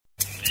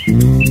It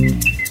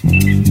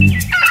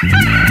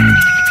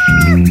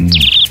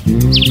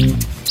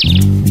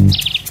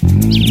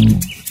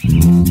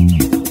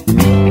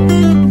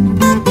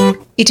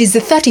is the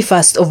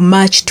 31st of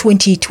March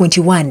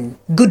 2021.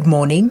 Good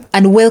morning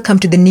and welcome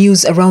to the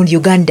news around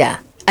Uganda.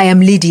 I am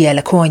Lydia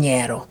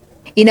Lakonyero.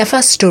 In our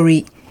first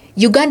story,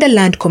 Uganda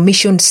Land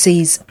Commission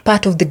says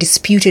part of the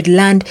disputed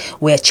land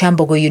where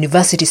Kyambogo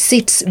University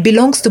sits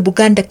belongs to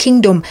Buganda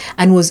Kingdom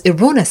and was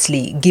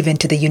erroneously given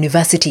to the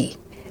university.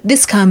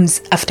 This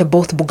comes after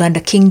both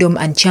Buganda Kingdom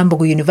and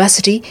Kyambogo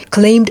University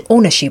claimed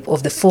ownership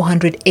of the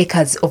 400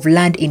 acres of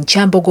land in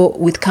Kyambogo,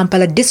 with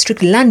Kampala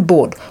District Land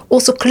Board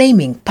also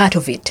claiming part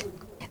of it.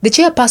 The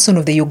chairperson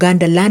of the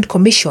Uganda Land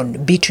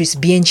Commission, Beatrice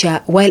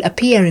Biencha, while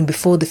appearing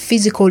before the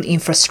Physical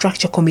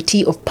Infrastructure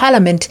Committee of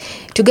Parliament,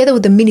 together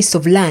with the Minister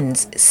of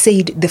Lands,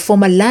 said the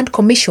former Land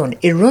Commission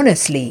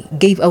erroneously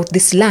gave out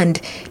this land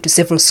to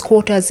several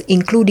squatters,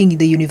 including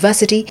the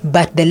university,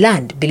 but the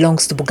land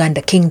belongs to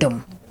Buganda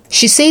Kingdom.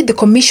 She said the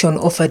commission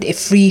offered a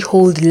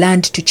freehold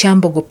land to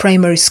Kyambogo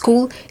Primary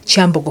School,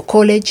 Kyambogo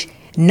College,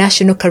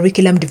 National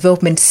Curriculum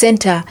Development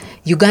Center,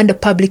 Uganda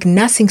Public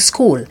Nursing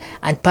School,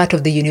 and part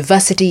of the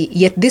university,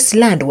 yet this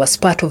land was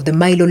part of the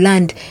Milo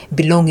land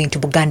belonging to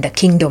Buganda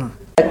Kingdom.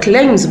 The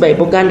claims by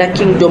Buganda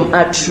Kingdom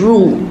are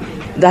true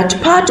that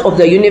part of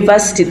the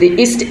university, the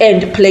East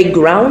End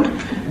Playground,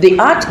 the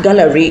art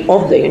gallery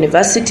of the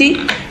university,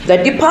 the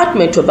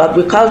Department of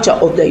Agriculture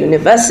of the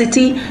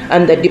university,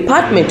 and the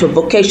Department of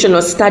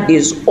Vocational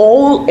Studies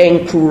all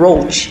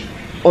encroach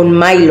on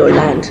Milo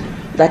land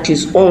that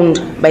is owned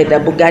by the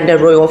Buganda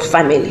royal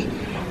family.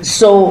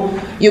 So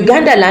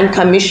Uganda Land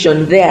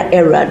Commission there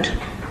erred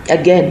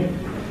again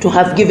to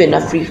have given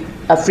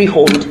a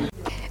freehold.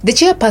 The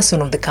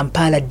chairperson of the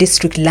Kampala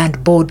District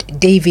Land Board,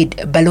 David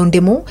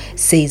Balondemo,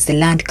 says the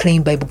land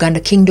claimed by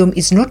Buganda Kingdom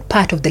is not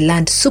part of the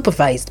land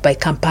supervised by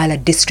Kampala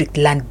District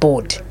Land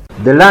Board.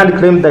 The land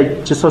claimed by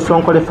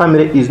Chisosonkole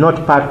family is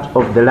not part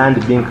of the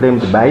land being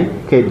claimed by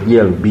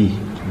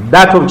KDLB.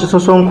 That of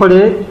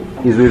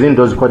Chisosonkole is within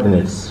those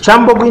coordinates.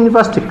 Kyambogo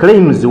University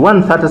claims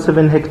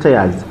 137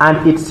 hectares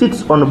and it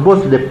sits on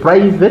both the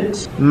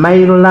private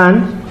Milo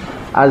land,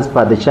 as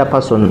per the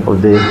chairperson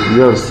of the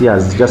ULC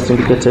as just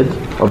indicated,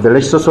 of the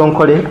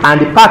Chisosonkole,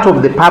 and part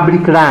of the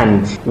public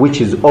land which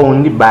is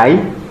owned by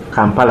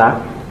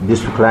Kampala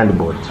District Land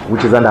Board,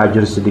 which is under our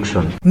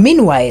jurisdiction.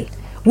 Meanwhile,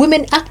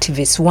 women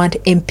activists want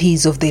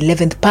MPs of the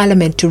 11th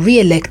Parliament to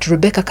re-elect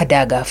Rebecca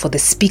Kadaga for the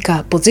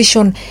Speaker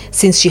position,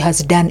 since she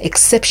has done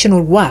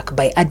exceptional work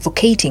by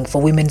advocating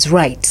for women's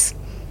rights.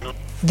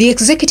 The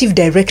Executive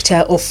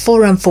Director of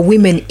Forum for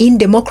Women in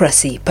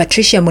Democracy,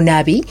 Patricia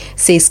Munabi,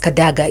 says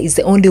Kadaga is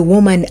the only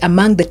woman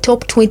among the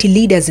top 20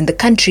 leaders in the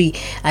country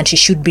and she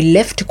should be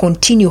left to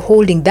continue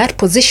holding that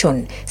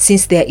position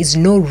since there is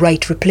no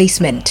right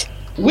replacement.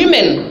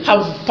 Women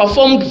have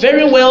performed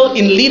very well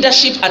in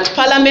leadership at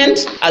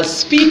Parliament, as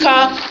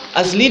Speaker,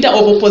 as Leader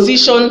of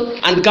Opposition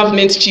and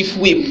Government Chief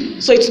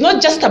Whip. So it's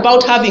not just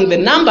about having the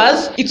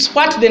numbers, it's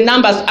what the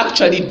numbers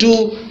actually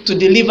do to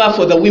deliver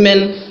for the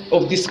women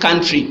of this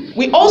country.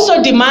 We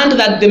also demand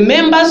that the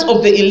members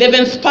of the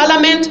 11th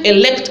Parliament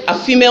elect a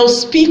female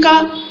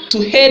Speaker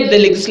to head the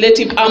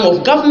legislative arm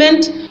of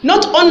government,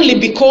 not only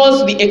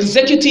because the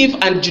executive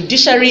and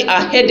judiciary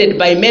are headed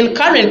by men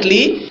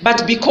currently,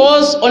 but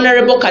because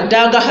Honorable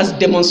Kadaga has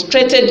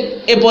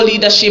demonstrated able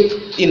leadership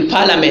in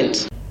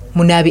Parliament.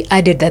 Munabi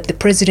added that the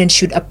president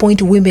should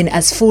appoint women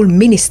as full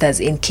ministers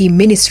in key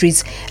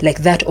ministries like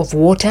that of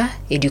water,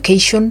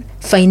 education,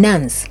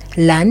 finance,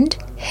 land,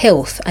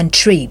 health and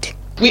trade.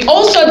 We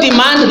also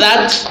demand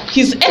that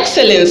His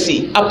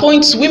Excellency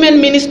appoints women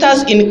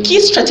ministers in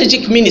key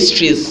strategic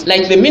ministries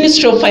like the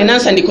Ministry of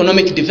Finance and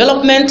Economic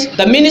Development,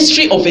 the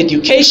Ministry of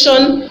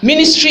Education,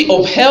 Ministry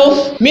of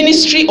Health,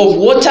 Ministry of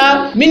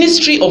Water,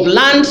 Ministry of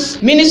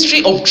Lands,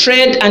 Ministry of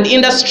Trade and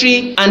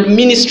Industry, and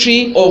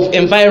Ministry of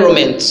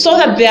Environment, so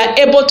that they are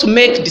able to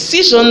make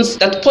decisions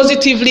that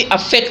positively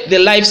affect the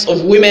lives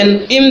of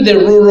women in the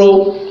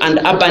rural and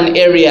urban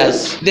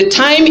areas. The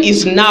time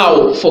is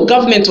now for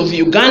Government of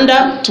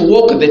Uganda to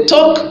walk the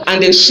talk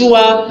and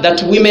ensure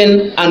that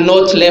women are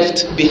not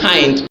left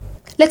behind.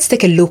 Let's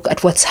take a look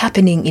at what's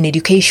happening in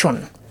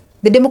education.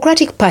 The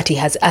Democratic Party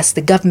has asked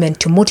the government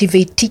to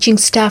motivate teaching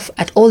staff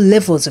at all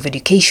levels of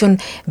education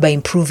by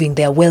improving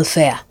their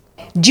welfare.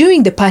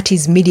 During the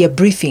party's media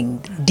briefing,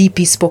 DP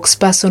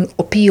spokesperson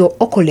Opio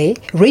Okole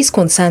raised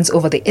concerns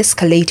over the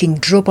escalating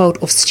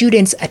dropout of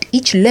students at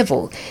each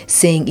level,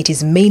 saying it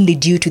is mainly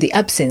due to the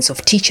absence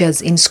of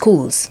teachers in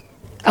schools.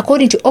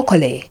 According to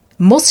Okole,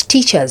 most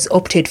teachers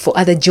opted for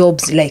other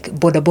jobs like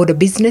boda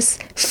business,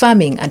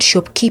 farming and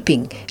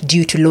shopkeeping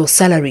due to low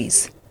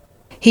salaries.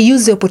 He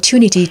used the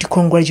opportunity to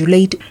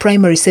congratulate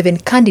Primary 7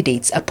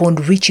 candidates upon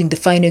reaching the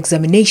final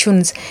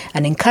examinations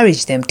and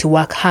encourage them to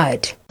work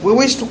hard. We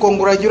wish to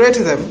congratulate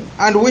them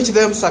and wish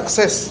them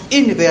success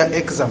in their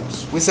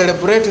exams. We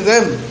celebrate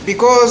them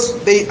because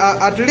they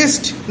are at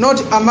least not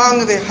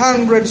among the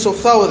hundreds of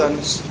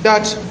thousands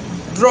that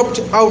dropped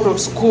out of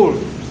school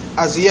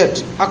as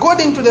yet.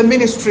 According to the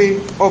Ministry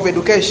of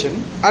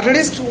Education, at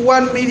least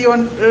 1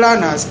 million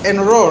learners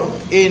enroll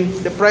in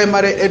the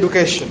primary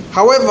education.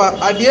 However,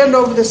 at the end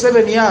of the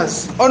 7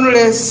 years,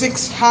 only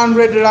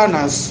 600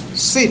 learners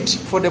sit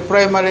for the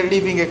primary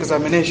leaving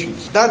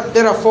examinations. That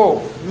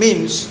therefore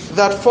means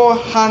that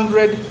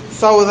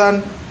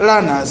 400,000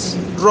 learners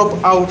drop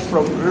out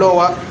from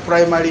lower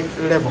primary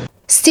level.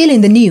 Still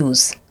in the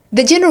news,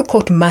 the General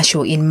Court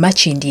Martial in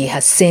Machindi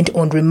has sent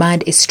on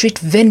remand a street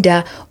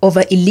vendor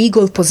over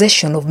illegal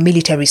possession of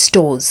military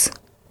stores.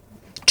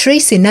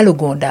 Tracy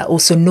Nalogonda,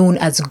 also known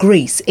as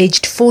Grace,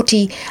 aged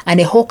 40 and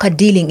a hawker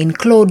dealing in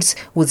clothes,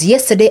 was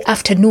yesterday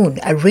afternoon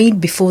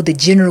arraigned before the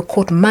General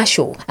Court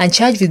Martial and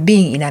charged with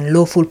being in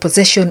unlawful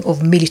possession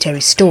of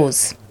military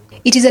stores.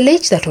 It is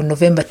alleged that on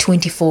November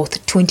 24,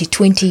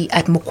 2020,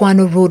 at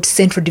Mukwano Road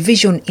Central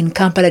Division in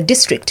Kampala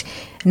District,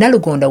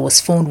 Nalogonda was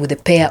found with a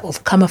pair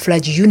of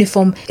camouflage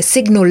uniform, a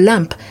signal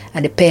lamp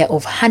and a pair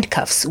of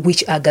handcuffs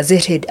which are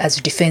gazetted as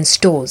defense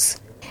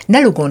stores.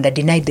 Nalogonda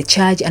denied the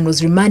charge and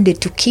was remanded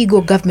to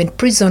Kigo Government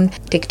Prison,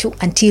 Take 2,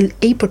 until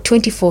April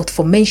 24th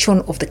for mention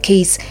of the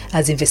case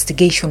as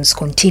investigations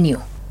continue.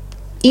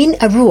 In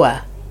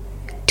Arua,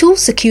 2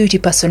 security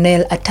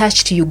personnel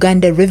attached to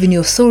Uganda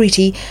Revenue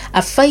Authority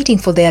are fighting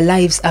for their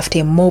lives after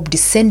a mob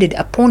descended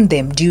upon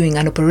them during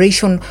an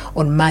operation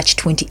on March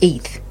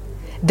 28th.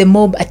 The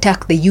mob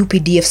attacked the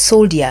UPDF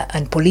soldier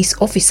and police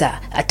officer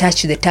attached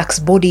to the tax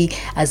body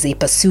as they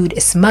pursued a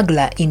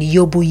smuggler in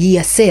Yobu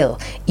Yasel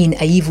in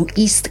Aivu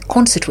East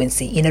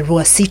constituency in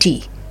Arua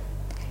City.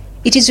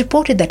 It is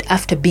reported that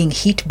after being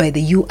hit by the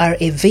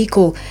URA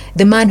vehicle,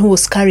 the man who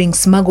was carrying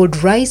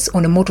smuggled rice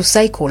on a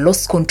motorcycle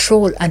lost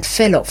control and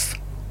fell off.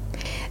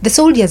 The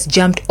soldiers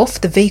jumped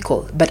off the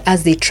vehicle, but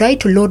as they tried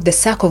to load the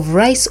sack of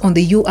rice on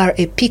the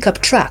URA pickup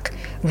truck,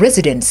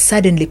 residents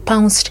suddenly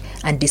pounced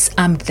and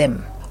disarmed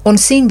them. On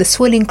seeing the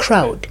swelling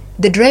crowd,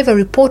 the driver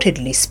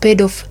reportedly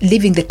sped off,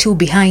 leaving the 2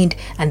 behind,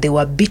 and they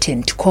were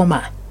beaten to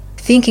coma.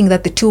 Thinking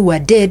that the 2 were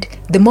dead,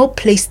 the mob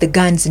placed the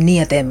guns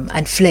near them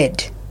and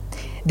fled.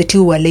 The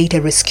 2 were later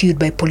rescued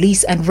by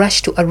police and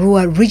rushed to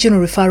Arua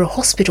Regional Referral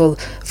Hospital,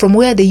 from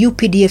where the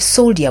UPDF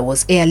soldier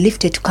was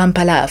airlifted to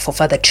Kampala for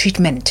further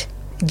treatment.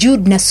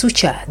 Jude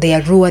Nasucha, the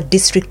Arua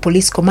District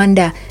Police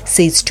Commander,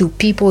 says 2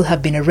 people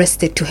have been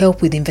arrested to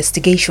help with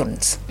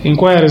investigations.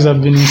 Inquiries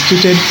have been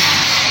instituted,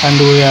 and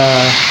we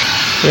are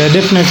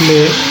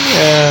definitely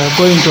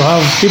going to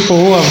have people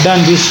who have done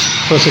this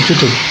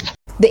prosecuted.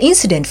 The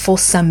incident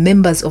forced some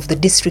members of the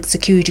District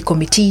Security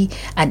Committee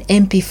and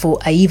MP for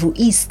Aivu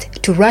East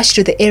to rush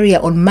to the area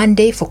on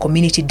Monday for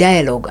community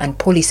dialogue and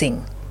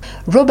policing.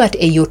 Robert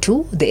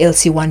Eyotu, the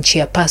LC1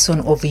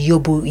 chairperson of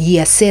Yobu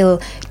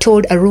Yasel,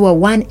 told Arua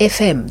 1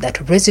 FM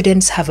that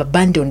residents have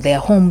abandoned their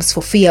homes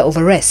for fear of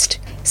arrest.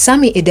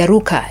 Sami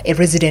Edaruka, a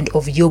resident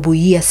of Yobu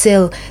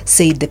Yasel,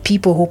 said the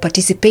people who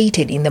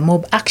participated in the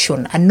mob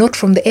action are not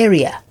from the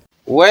area.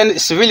 When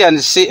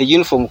civilians see a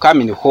uniform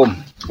coming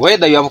home,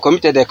 whether you have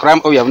committed a crime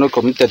or you have not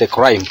committed a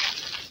crime,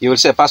 you will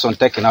see a person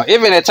taken out.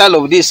 Even a child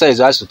of this size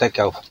has to take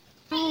out.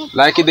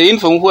 Like the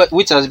uniform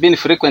which has been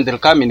frequently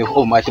coming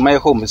home at my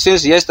home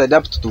since yesterday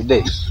up to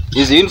today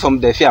is the uniform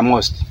they fear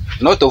most,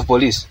 not of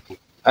police.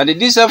 And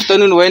this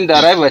afternoon when they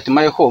arrive at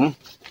my home,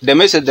 the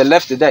message they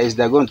left there is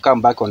they're going to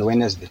come back on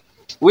Wednesday,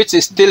 which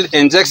still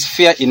injects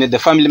fear in the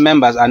family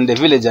members and the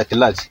village at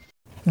large.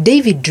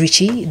 David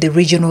Drichi, the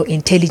Regional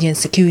Intelligence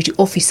Security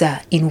Officer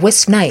in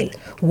West Nile,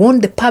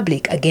 warned the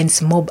public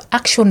against mob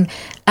action,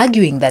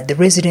 arguing that the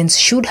residents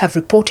should have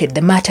reported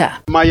the matter.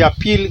 My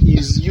appeal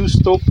is you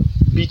stop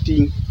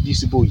beating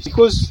these boys,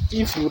 because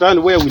if you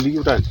run, where will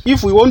you run?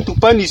 If we want to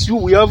punish you,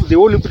 we have the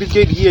only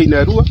brigade here in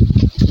Arua,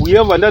 we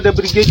have another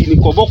brigade in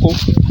Koboko.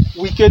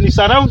 We can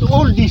surround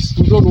all this.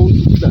 We don't want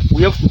to do that.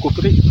 We have to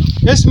cooperate.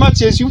 As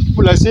much as you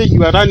people are saying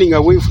you are running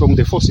away from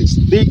the forces,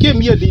 they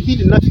came here, they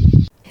did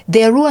nothing.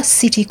 The Arua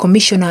City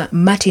Commissioner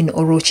Martin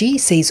Orochi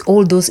says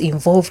all those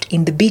involved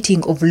in the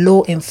beating of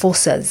law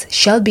enforcers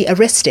shall be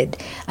arrested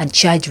and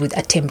charged with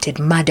attempted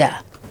murder.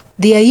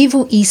 The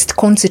Aivu East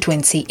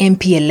constituency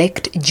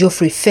MP-elect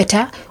Geoffrey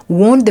Feta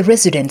warned the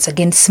residents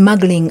against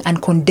smuggling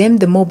and condemned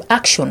the mob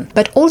action,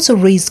 but also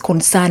raised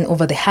concern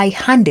over the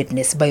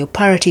high-handedness by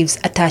operatives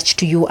attached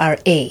to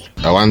URA.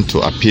 I want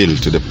to appeal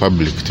to the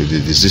public to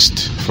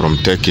desist from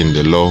taking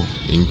the law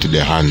into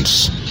their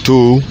hands.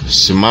 2,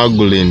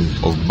 smuggling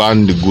of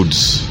banned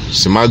goods,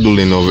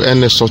 smuggling of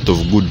any sort of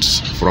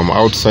goods from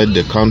outside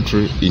the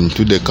country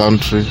into the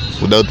country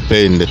without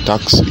paying the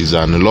tax is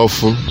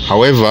unlawful.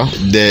 However,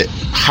 the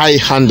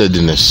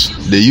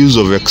high-handedness, the use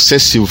of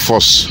excessive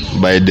force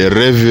by the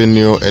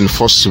revenue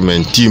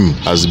enforcement team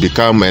has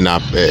become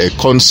a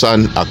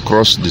concern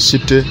across the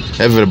city.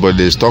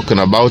 Everybody is talking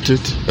about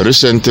it.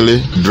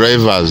 Recently,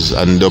 drivers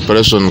and the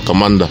operation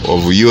commander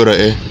of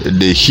URA,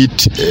 they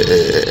hit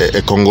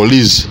a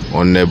Congolese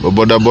on a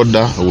border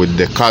with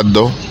the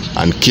Kado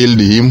and killed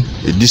him.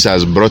 This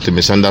has brought a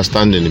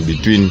misunderstanding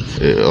between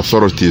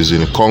authorities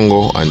in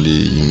Congo and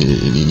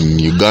in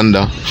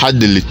Uganda.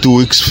 Hardly 2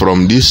 weeks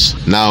from this,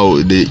 now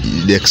the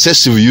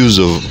excessive use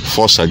of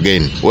force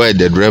again, where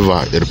the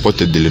driver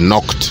reportedly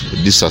knocked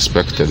the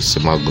suspected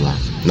smuggler.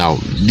 Now,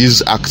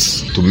 these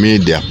acts, to me,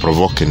 they are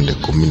provoking the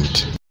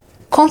community.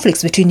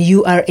 Conflicts between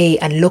URA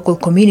and local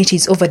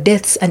communities over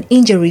deaths and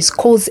injuries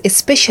caused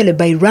especially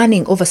by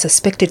running over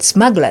suspected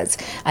smugglers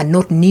are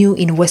not new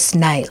in West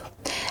Nile.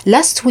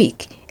 Last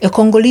week, a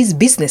Congolese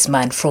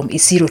businessman from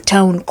Isiro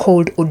town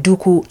called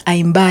Oduku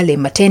Aimbale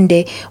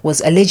Matende was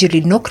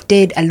allegedly knocked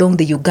dead along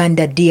the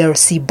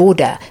Uganda-DRC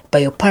border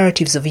by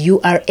operatives of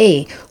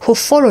URA who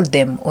followed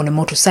them on a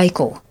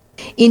motorcycle.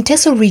 In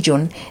Teso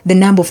region, the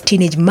number of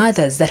teenage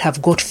mothers that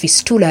have got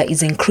fistula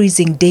is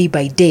increasing day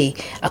by day,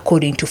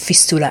 according to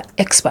fistula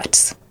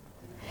experts.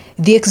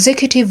 The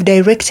executive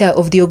director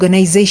of the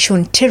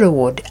organization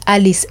Terraward,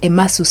 Alice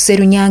Emasu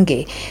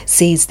Serunyange,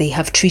 says they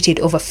have treated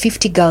over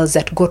 50 girls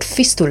that got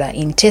fistula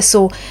in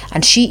Teso,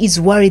 and she is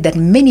worried that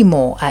many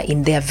more are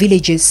in their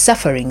villages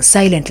suffering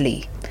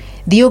silently.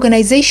 The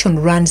organization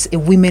runs a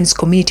women's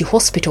community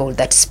hospital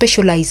that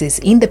specializes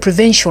in the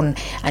prevention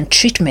and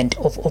treatment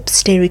of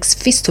obstetrics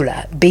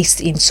fistula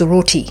based in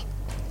Soroti.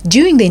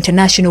 During the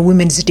International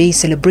Women's Day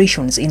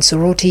celebrations in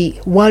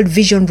Soroti, World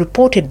Vision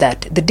reported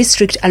that the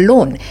district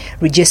alone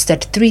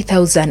registered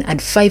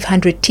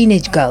 3,500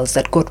 teenage girls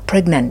that got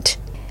pregnant.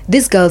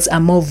 These girls are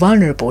more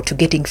vulnerable to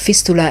getting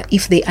fistula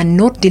if they are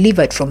not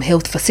delivered from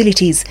health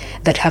facilities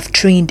that have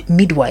trained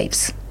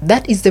midwives.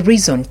 That is the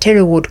reason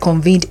Terraward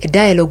convened a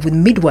dialogue with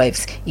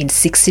midwives in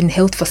 16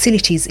 health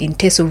facilities in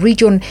Teso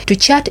region to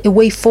chart a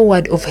way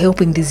forward of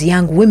helping these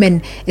young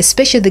women,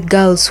 especially the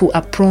girls who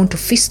are prone to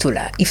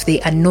fistula if they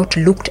are not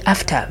looked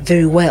after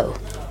very well.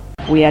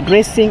 We are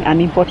addressing an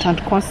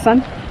important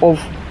concern of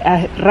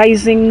a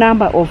rising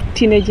number of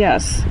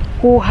teenagers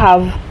who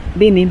have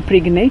been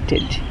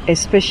impregnated,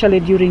 especially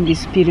during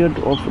this period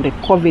of the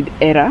COVID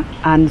era,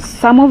 and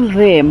some of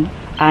them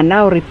are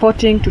now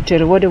reporting to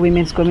Terraward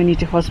Women's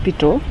Community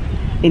Hospital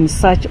in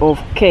search of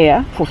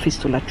care for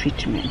fistula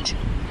treatment.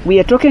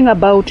 We are talking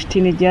about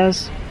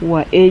teenagers who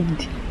are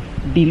aged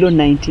below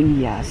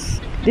 19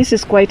 years. This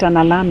is quite an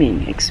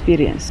alarming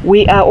experience.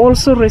 We are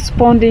also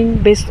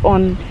responding based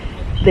on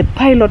the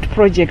pilot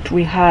project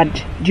we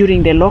had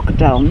during the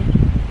lockdown,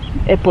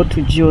 April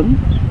to June,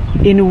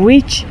 in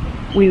which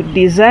we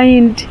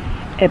designed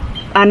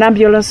an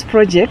ambulance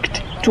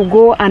project to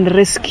go and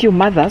rescue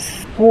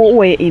mothers who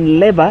were in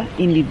labor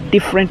in the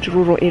different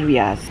rural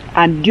areas.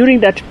 And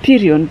during that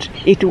period,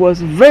 it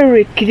was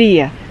very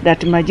clear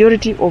that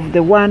majority of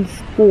the ones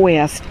who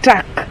were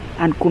stuck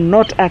and could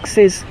not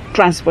access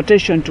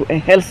transportation to a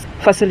health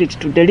facility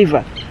to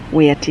deliver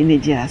were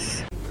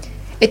teenagers.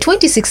 A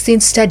 2016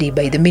 study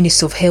by the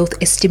Ministry of Health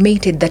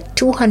estimated that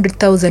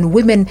 200,000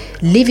 women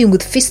living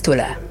with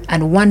fistula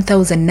and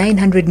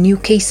 1,900 new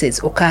cases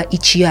occur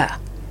each year.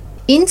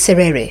 In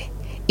Serere,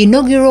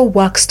 inaugural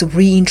works to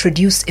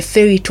reintroduce a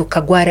ferry to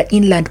Kagwara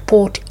Inland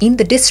Port in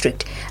the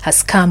district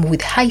has come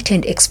with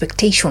heightened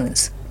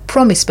expectations.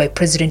 Promised by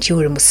President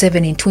Yoweri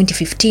Museveni in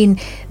 2015,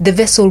 the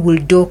vessel will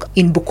dock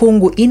in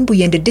Bukungu in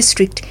Buyende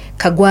district,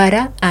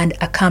 Kagwara and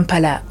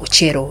Akampala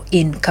Ochero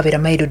in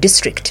Kaberamaido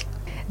district.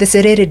 The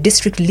Serere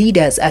district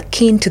leaders are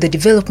keen to the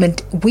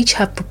development, which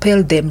have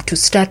propelled them to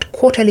start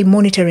quarterly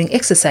monitoring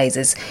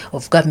exercises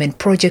of government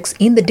projects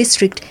in the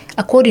district,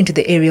 according to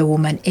the area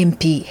woman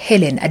MP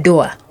Helen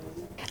Adoa.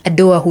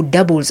 Adoa, who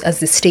doubles as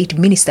the State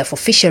Minister for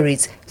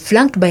Fisheries,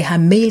 flanked by her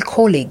male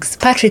colleagues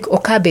Patrick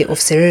Okabe of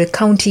Serere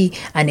County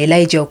and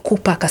Elijah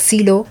Okupa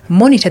Kasilo,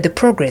 monitor the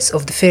progress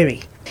of the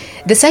ferry.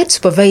 The site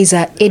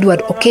supervisor,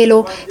 Edward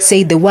Okelo,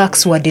 said the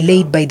works were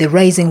delayed by the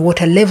rising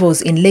water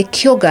levels in Lake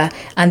Kyoga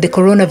and the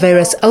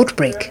coronavirus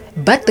outbreak,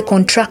 but the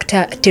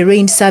contractor,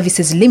 Terrain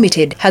Services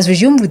Limited, has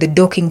resumed with the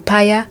docking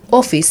pier,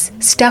 office,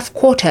 staff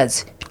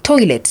quarters,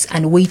 toilets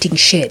and waiting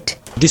shed.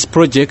 This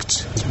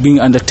project is being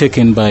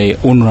undertaken by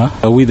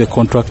UNRWA with the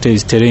contractor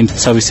is Terrain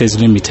Services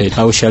Limited.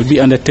 We shall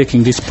be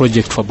undertaking this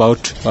project for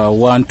about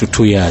 1 to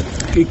 2 years.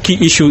 The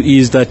key issue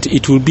is that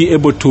it will be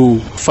able to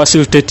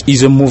facilitate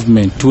easy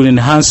movement, to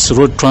enhance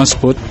road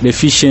transport, the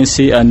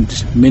efficiency,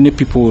 and many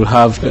people will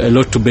have a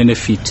lot to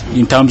benefit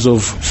in terms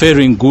of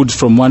ferrying goods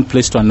from one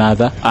place to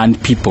another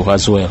and people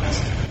as well.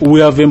 We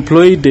have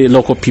employed the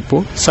local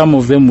people. Some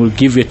of them will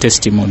give a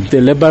testimony. The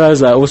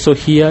laborers are also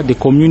here. The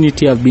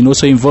community have been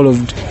also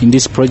involved in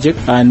this project,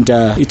 and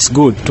it's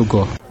good to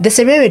go. The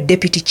Serere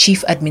Deputy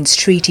Chief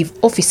Administrative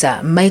Officer,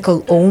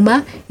 Michael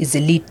Ouma, is the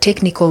lead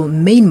technical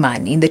main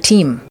man in the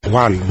team.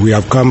 One, we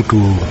have come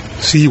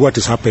to see what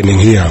is happening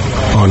here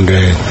on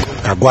the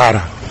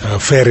Kagwara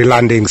ferry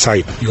landing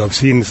site. You have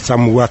seen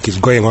some work is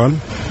going on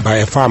by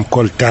a firm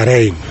called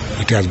Terrain.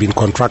 It has been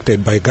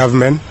contracted by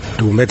government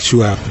to make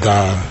sure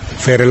the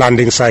ferry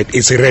landing site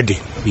is ready,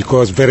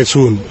 because very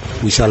soon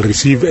we shall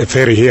receive a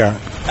ferry here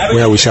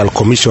where we shall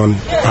commission,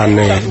 and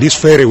this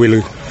ferry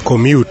will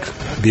commute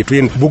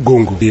between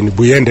Bugungu in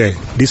Buyende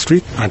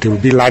district, and it will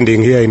be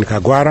landing here in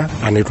Kagwara,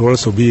 and it will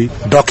also be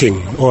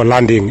docking or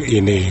landing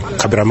in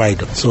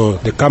Kabiramaido. So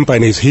the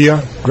company is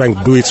here trying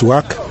to do its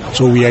work.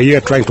 So we are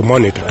here trying to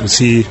monitor to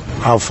see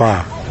how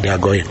far they are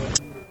going.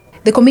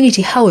 The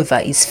community, however,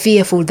 is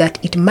fearful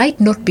that it might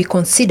not be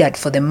considered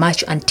for the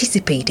much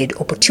anticipated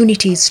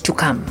opportunities to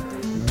come.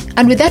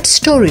 And with that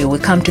story, we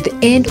come to the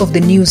end of the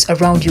news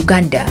around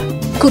Uganda.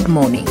 Good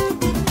morning.